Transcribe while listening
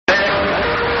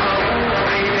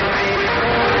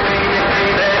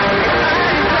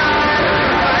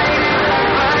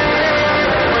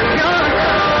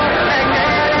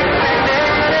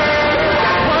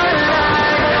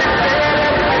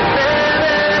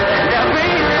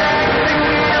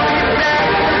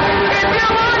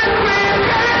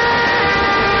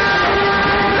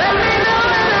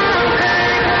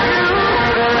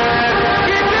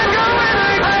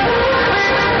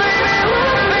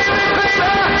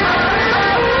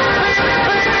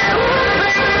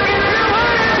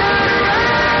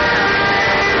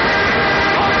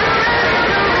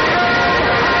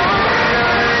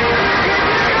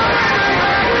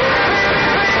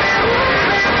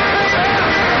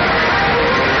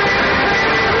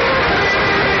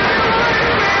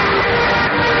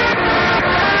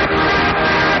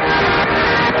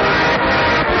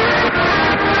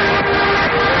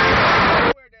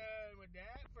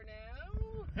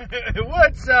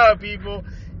up, people?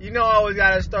 You know I always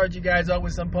gotta start you guys up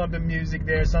with some pumping music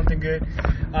there, something good.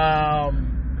 I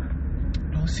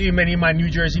don't see many of my New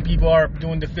Jersey people are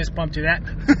doing the fist pump to that.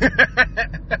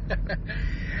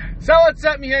 So what's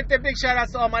up, mi gente? Big shout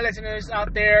outs to all my listeners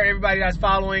out there, everybody that's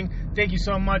following. Thank you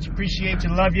so much. Appreciate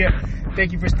you. Love you.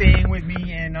 Thank you for staying with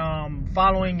me and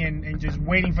following and just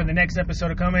waiting for the next episode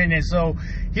to come in. And so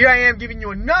here I am giving you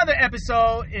another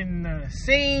episode in the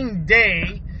same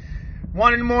day.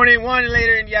 1 in the morning, 1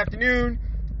 later in the afternoon.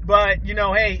 But, you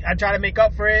know, hey, I try to make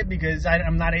up for it because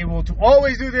I'm not able to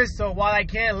always do this. So while I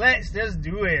can, let's just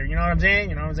do it. You know what I'm saying?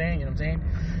 You know what I'm saying? You know what I'm saying?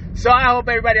 So I hope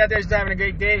everybody out there is having a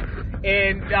great day.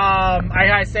 And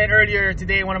I said earlier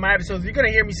today in one of my episodes, you're going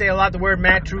to hear me say a lot the word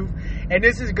mad truth. And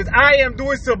this is because I am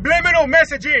doing subliminal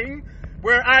messaging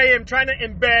where I am trying to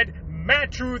embed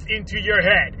mad truth into your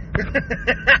head.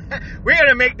 We're going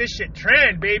to make this shit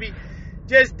trend, baby.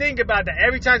 Just think about that.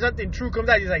 Every time something true comes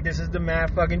out, you're like, this is the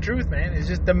mad fucking truth, man. It's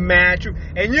just the mad truth.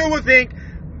 And you will think,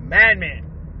 madman.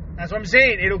 That's what I'm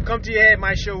saying. It'll come to your head.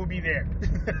 My show will be there.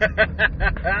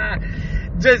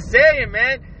 Just saying,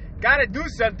 man. Gotta do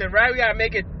something, right? We gotta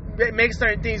make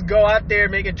certain things go out there,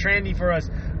 make it trendy for us,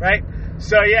 right?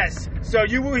 So yes, so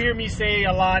you will hear me say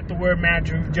a lot the word mad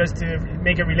truth just to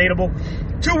make it relatable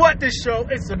to what this show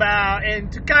is about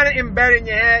and to kind of embed in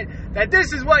your head that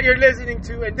this is what you're listening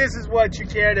to and this is what you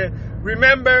care to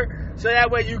remember, so that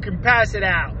way you can pass it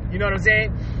out. You know what I'm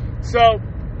saying? So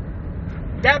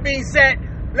that being said,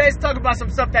 let's talk about some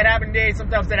stuff that happened today, some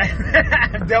stuff that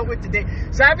I've dealt with today.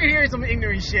 So I've been hearing some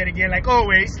ignorant shit again, like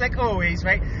always,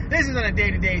 right? This is on a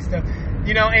day-to-day stuff,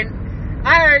 you know, and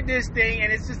I heard this thing,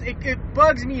 and it's just, it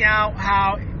bugs me out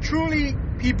how truly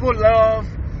people love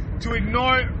to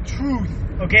ignore truth,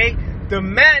 okay? The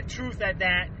mad truth at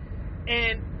that,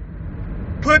 and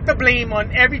put the blame on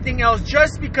everything else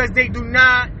just because they do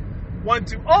not want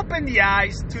to open the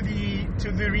eyes to the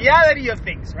reality of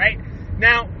things, right?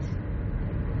 Now,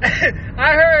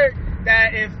 I heard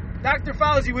that if Dr.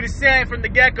 Fauci would have said from the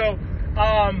get-go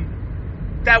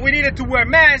that we needed to wear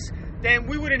masks, then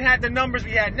we wouldn't have the numbers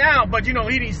we had now. But, you know,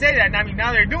 he didn't say that. I mean,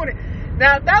 now they're doing it.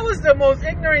 Now, that was the most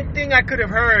ignorant thing I could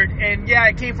have heard. And, yeah,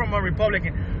 it came from a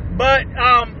Republican. But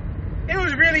it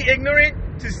was really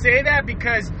ignorant to say that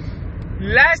because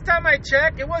last time I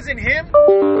checked, it wasn't him that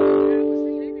was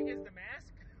saying against the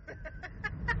mask.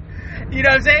 You know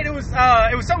what I'm saying?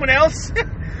 It was someone else.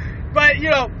 But,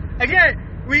 you know, again,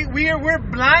 we're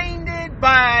blinded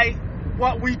by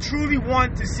what we truly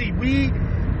want to see. We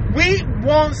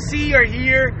won't see or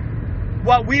hear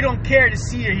what we don't care to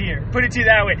see or hear. Put it to you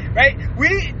that way, right?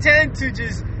 We tend to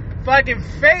just fucking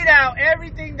fade out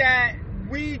everything that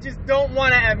we just don't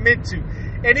want to admit to.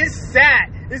 And it's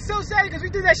sad. It's so sad because we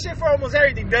do that shit for almost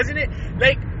everything, doesn't it?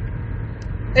 Like,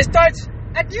 it starts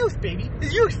at youth, baby.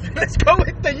 It's youth. Let's go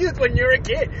with the youth when you're a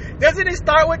kid. Doesn't it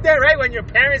start with that, right? When your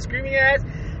parents screaming at us,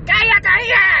 "Calla,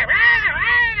 calla, rah,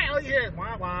 rah." All you hear is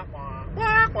wah, wah, wah,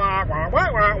 wah, wah, wah, wah,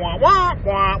 wah, wah, wah,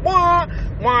 wah, wah,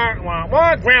 wah, wah,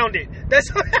 wah, grounded. That's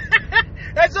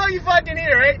all you fucking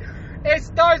hear, right? It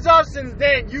starts off since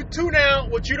then. You tune out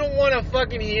what you don't want to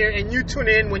fucking hear, and you tune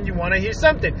in when you want to hear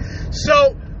something.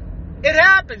 So, it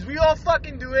happens. We all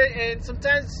fucking do it, and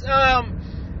sometimes,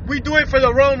 we do it for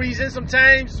the wrong reason.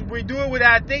 Sometimes we do it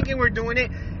without thinking we're doing it.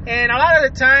 And a lot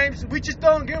of the times, we just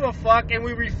don't give a fuck. And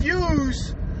we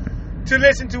refuse to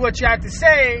listen to what you have to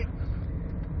say.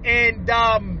 And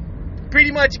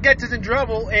pretty much gets us in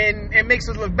trouble and makes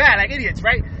us look bad, like idiots,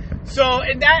 right? So,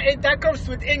 and that comes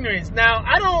with ignorance. Now,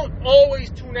 I don't always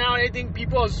tune out anything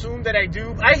people assume that I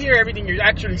do. I hear everything you're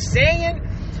actually saying.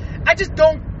 I just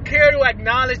don't care to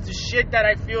acknowledge the shit that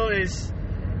I feel is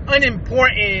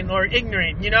unimportant or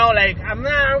ignorant, you know, like I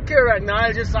don't care right now.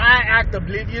 I act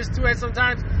oblivious to it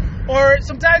sometimes, or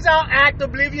sometimes I'll act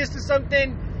oblivious to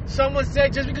something someone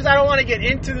said just because I don't want to get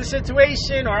into the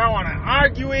situation, or I don't want to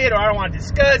argue it, or I don't want to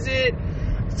discuss it.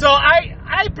 So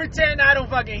I pretend I don't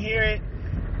fucking hear it,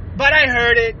 but I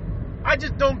heard it. I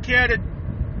just don't care to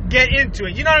get into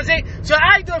it. You know what I'm saying? So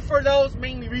I do it for those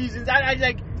mainly reasons. I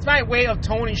like, it's my way of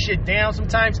toning shit down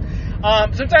sometimes.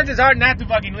 Sometimes it's hard not to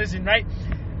fucking listen, right?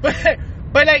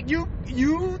 But like you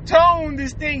tone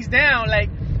these things down. Like,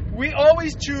 we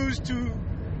always choose to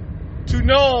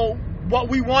know what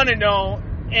we want to know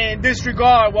and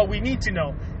disregard what we need to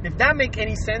know. If that make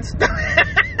any sense,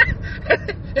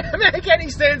 it make any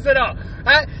sense at all.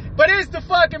 Right? But it's the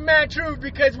fucking mad truth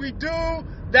because we do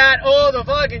that all the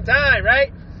fucking time,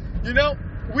 right? You know,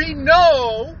 we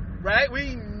know, right?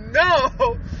 We know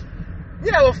we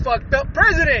have a fucked up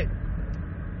president,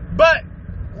 but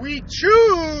we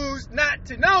choose not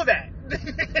to know that.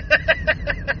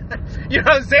 You know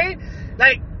what I'm saying?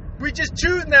 Like, We just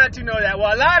choose not to know that.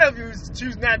 Well, a lot of you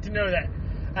choose not to know that.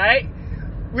 Alright?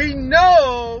 We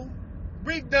know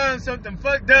we've done something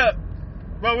fucked up,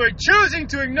 but we're choosing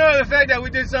to ignore the fact that we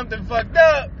did something fucked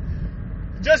up,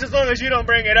 just as long as you don't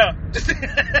bring it up.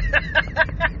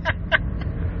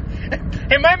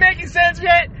 Am I making sense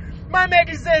yet? Am I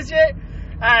making sense yet?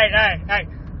 Alright.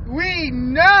 We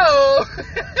know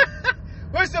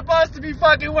we're supposed to be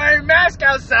fucking wearing masks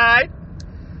outside,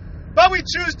 but we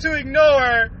choose to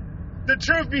ignore the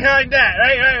truth behind that.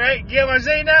 Right? You get what I'm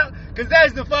saying now? Because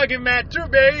that's the fucking mad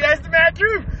truth, baby. That's the mad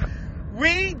truth.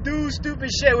 We do stupid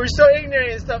shit. We're so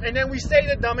ignorant and stuff. And then we say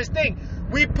the dumbest thing.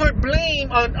 We put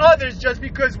blame on others just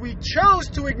because we chose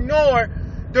to ignore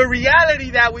the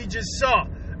reality that we just saw.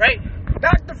 Right?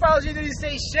 Dr. Fauci didn't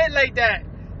say shit like that.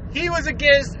 He was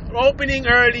against opening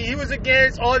early. He was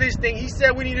against all this thing. He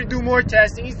said we need to do more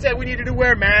testing. He said we needed to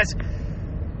wear masks.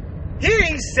 He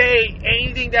didn't say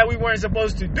anything that we weren't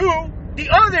supposed to do. The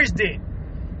others did.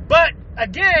 But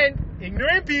again,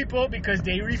 ignorant people, because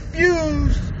they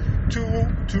refuse to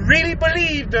really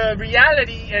believe the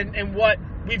reality and what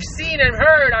we've seen and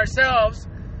heard ourselves,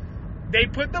 they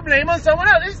put the blame on someone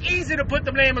else. It's easy to put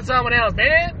the blame on someone else,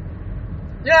 man.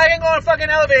 You know, I can go on a fucking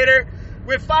elevator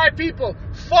with 5 people,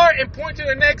 fart and point to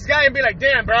the next guy and be like,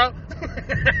 damn, bro.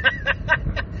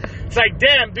 It's like,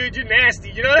 damn, dude, you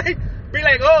nasty. You know, be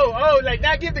like, like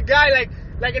not give the guy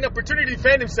like an opportunity to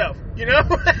defend himself. You know,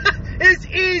 it's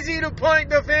easy to point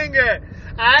the finger.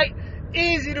 Alright,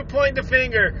 easy to point the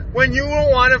finger when you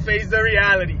don't want to face the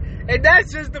reality, and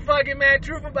that's just the fucking mad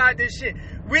truth about this shit.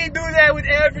 We do that with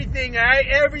everything, alright?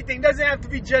 Everything doesn't have to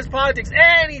be just politics.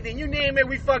 Anything, you name it,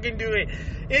 we fucking do it.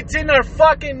 It's in our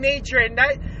fucking nature, and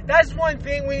that's one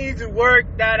thing we need to work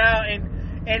that out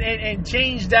and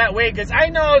change that way. Because I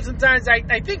know sometimes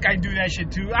I think I do that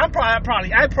shit too. I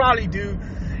probably do,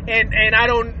 and I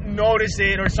don't notice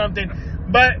it or something.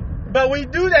 But we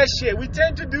do that shit. We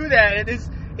tend to do that, and it's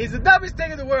the dumbest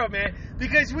thing in the world, man.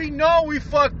 Because we know we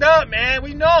fucked up, man.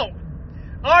 We know.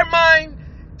 Our mind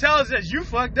tells us, you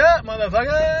fucked up,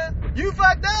 motherfucker. You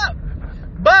fucked up.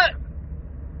 But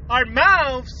our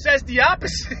mouth says the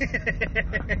opposite.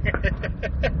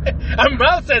 Our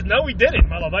mouth says, no, we didn't,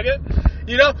 motherfucker.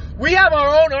 You know, we have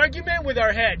our own argument with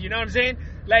our head. You know what I'm saying?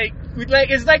 Like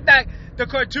it's like that, the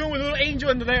cartoon with little angel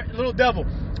and the little devil.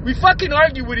 We fucking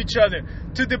argue with each other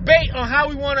to debate on how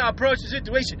we want to approach the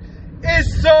situation.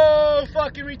 It's so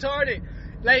fucking retarded.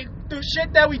 Like, the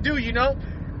shit that we do, you know?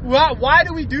 Why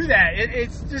do we do that?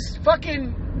 It's just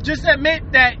fucking, just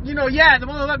admit that, you know, yeah, the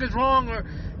motherfucker's wrong, or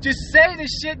just say the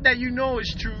shit that you know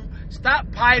is true.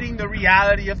 Stop hiding the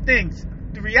reality of things.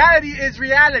 The reality is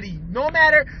reality. No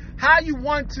matter how you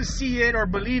want to see it or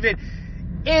believe it,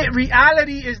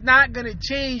 reality is not going to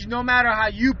change no matter how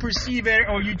you perceive it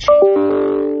or you change it.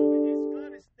 It's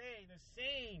going to stay the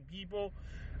same, people.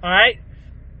 Alright?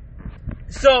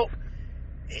 So,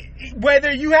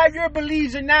 whether you have your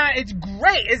beliefs or not, it's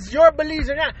great. It's your beliefs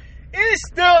or not. It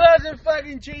still doesn't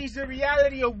fucking change the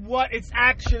reality of what is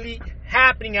actually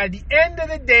happening. At the end of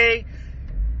the day,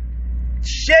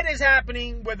 shit is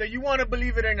happening, whether you want to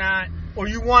believe it or not, or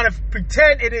you want to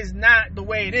pretend it is not the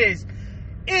way it is.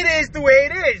 It is the way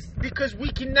it is, because we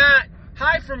cannot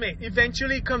hide from it.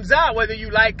 Eventually it comes out, whether you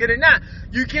like it or not.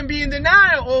 You can be in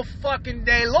denial all fucking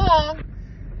day long,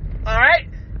 alright?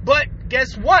 But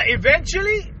guess what?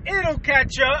 Eventually, it'll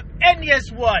catch up, and guess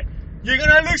what? You're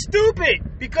gonna look stupid,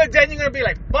 because then you're gonna be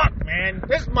like, fuck, man,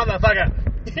 this motherfucker.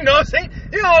 You know what I'm saying?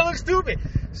 You're gonna look stupid.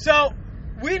 So,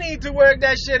 we need to work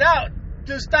that shit out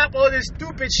to stop all this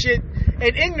stupid shit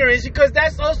and ignorance, because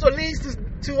that also leads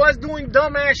to us doing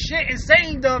dumbass shit and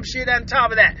saying dumb shit on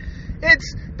top of that.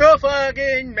 It's the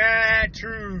fucking mad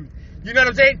truth. You know what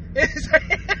I'm saying?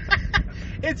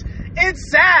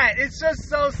 It's sad. It's just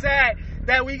so sad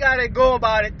that we gotta go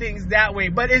about it things that way.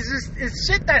 But it's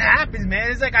shit that happens,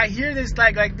 man. It's like I hear this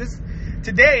like this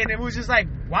today, and it was just like,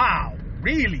 wow,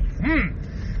 really?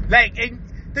 Like, and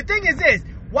the thing is this: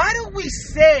 why don't we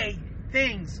say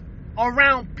things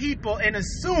around people and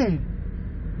assume,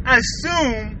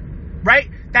 right,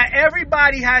 that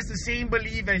everybody has the same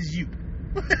belief as you?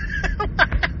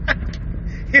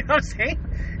 You know what I'm saying?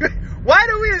 Why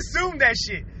do we assume that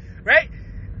shit, right?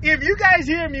 If you guys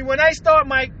hear me, when I start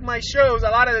my shows,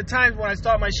 a lot of the times when I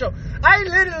start my show, I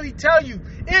literally tell you,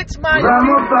 it's my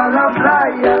Vamos pa la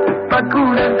playa, pa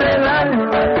curarte el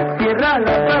alma, cierra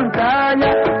la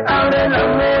pantalla, abre la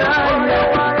medalla,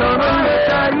 todo el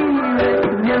Caribe,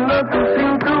 viendo tu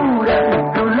cintura,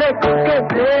 tú le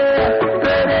coqueteas, tú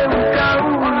eres un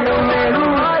caballo, me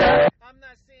gusta. I'm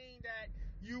not saying that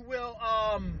you will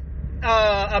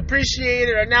appreciate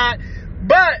it or not,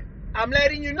 but I'm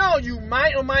letting you know you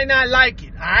might or might not like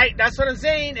it. All right, that's what I'm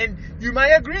saying, and you might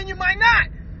agree and you might not.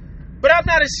 But I'm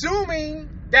not assuming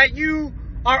that you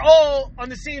are all on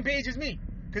the same page as me,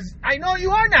 because I know you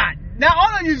are not. Not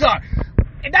all of you are.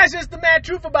 And that's just the mad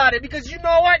truth about it, because you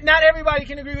know what? Not everybody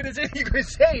can agree with this anything you're going to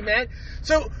say, man.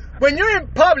 So when you're in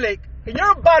public and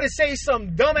you're about to say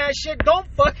some dumbass shit, don't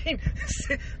fucking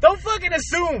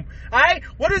assume, alright?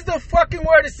 What is the fucking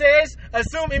word it says?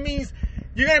 Assume. It means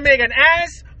you're going to make an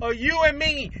ass of you and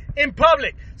me in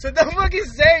public. So don't fucking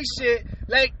say shit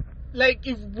like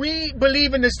if we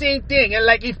believe in the same thing, and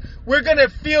like if we're going to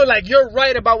feel like you're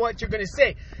right about what you're going to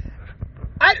say.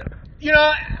 I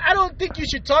don't think you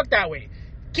should talk that way.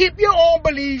 Keep your own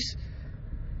beliefs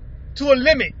to a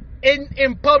limit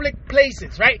in public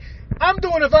places, right? I'm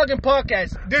doing a fucking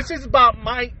podcast. This is about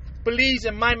my beliefs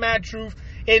and my mad truth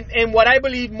and what I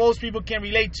believe most people can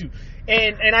relate to.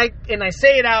 And I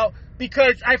say it out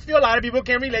because I feel a lot of people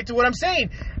can relate to what I'm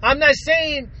saying. I'm not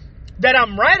saying that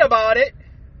I'm right about it,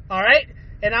 all right?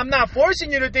 And I'm not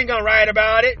forcing you to think I'm right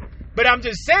about it, but I'm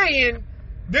just saying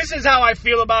this is how I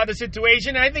feel about the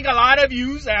situation. And I think a lot of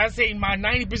you, I say my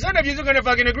 90% of you are going to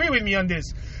fucking agree with me on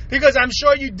this, because I'm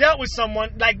sure you dealt with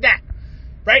someone like that,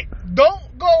 right?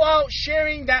 Don't go out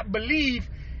sharing that belief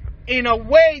in a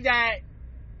way that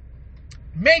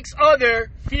makes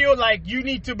other feel like you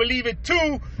need to believe it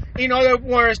too, in other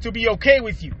words, to be okay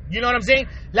with you. You know what I'm saying?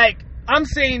 Like, I'm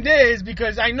saying this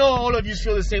because I know all of you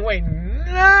feel the same way.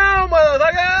 No,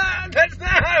 motherfucker, that's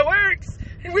not how it works.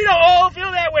 We don't all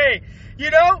feel that way. You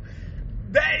know,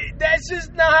 that's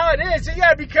just not how it is. So you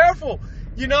gotta be careful.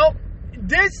 You know,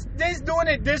 this doing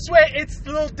it this way, it's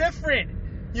a little different.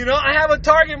 You know, I have a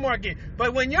target market,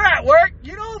 but when you're at work,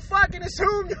 you don't fucking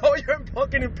assume your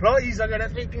fucking employees are gonna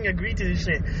fucking agree to this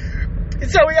shit. And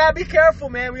so we gotta be careful,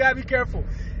 man. We gotta be careful.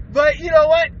 But you know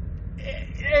what?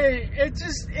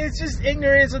 It's just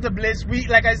ignorance of the bliss.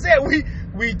 Like I said,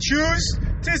 we choose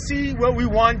to see what we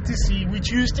want to see. We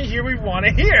choose to hear what we want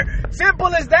to hear.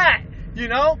 Simple as that. You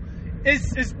know,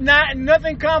 it's not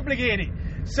nothing complicated.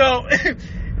 So,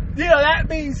 that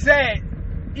being said,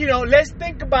 let's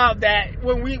think about that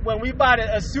when we about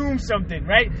to assume something,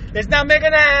 right? Let's not make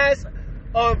an ass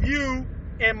of you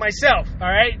and myself, all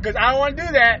right? Because I don't want to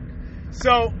do that.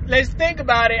 So let's think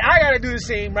about it. I gotta do the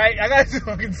same, right? I gotta do the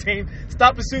fucking same.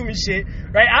 Stop assuming shit,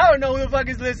 right? I don't know who the fuck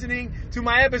is listening to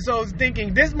my episodes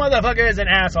thinking this motherfucker is an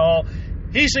asshole.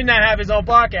 He should not have his own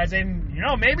podcast. And,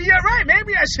 maybe you're right.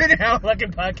 Maybe I shouldn't have a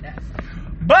fucking podcast.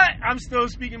 But I'm still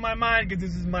speaking my mind because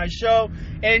this is my show.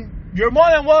 And you're more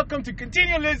than welcome to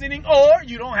continue listening, or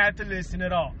you don't have to listen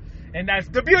at all. And that's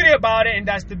the beauty about it, and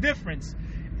that's the difference.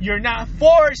 You're not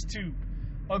forced to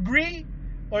agree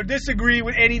or disagree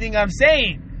with anything I'm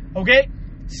saying. Okay?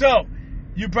 So,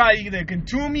 you probably either can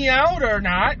tune me out or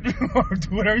not, or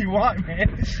do whatever you want,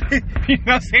 man. You know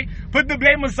what I'm saying? Put the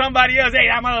blame on somebody else. Hey,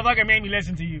 that motherfucker made me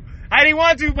listen to you. I didn't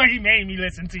want to, but he made me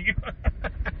listen to you.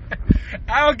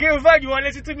 I don't give a fuck. You want to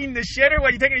listen to me in the shitter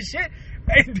while you're taking a shit?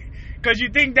 Because you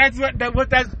think that's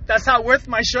how worth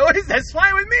my show is? That's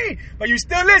fine with me. But you're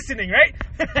still listening, right?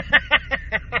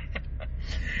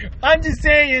 I'm just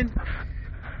saying,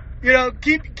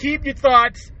 keep your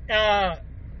thoughts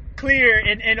clear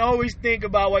and always think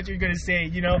about what you're going to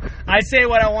say. I say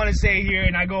what I want to say here,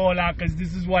 and I go all out because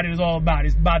this is what it is all about.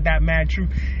 It's about that mad truth.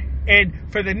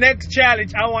 And for the next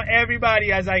challenge, I want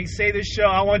everybody, as I say this show,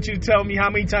 I want you to tell me how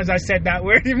many times I said that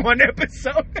word in one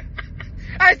episode.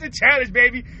 That's the challenge,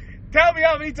 baby. Tell me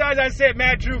how many times I said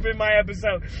mad truth in my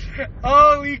episode.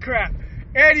 Holy crap.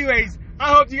 Anyways,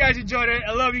 I hope you guys enjoyed it.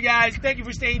 I love you guys. Thank you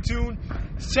for staying tuned.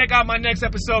 Check out my next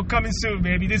episode coming soon,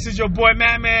 baby. This is your boy,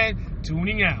 Madman,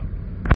 tuning out.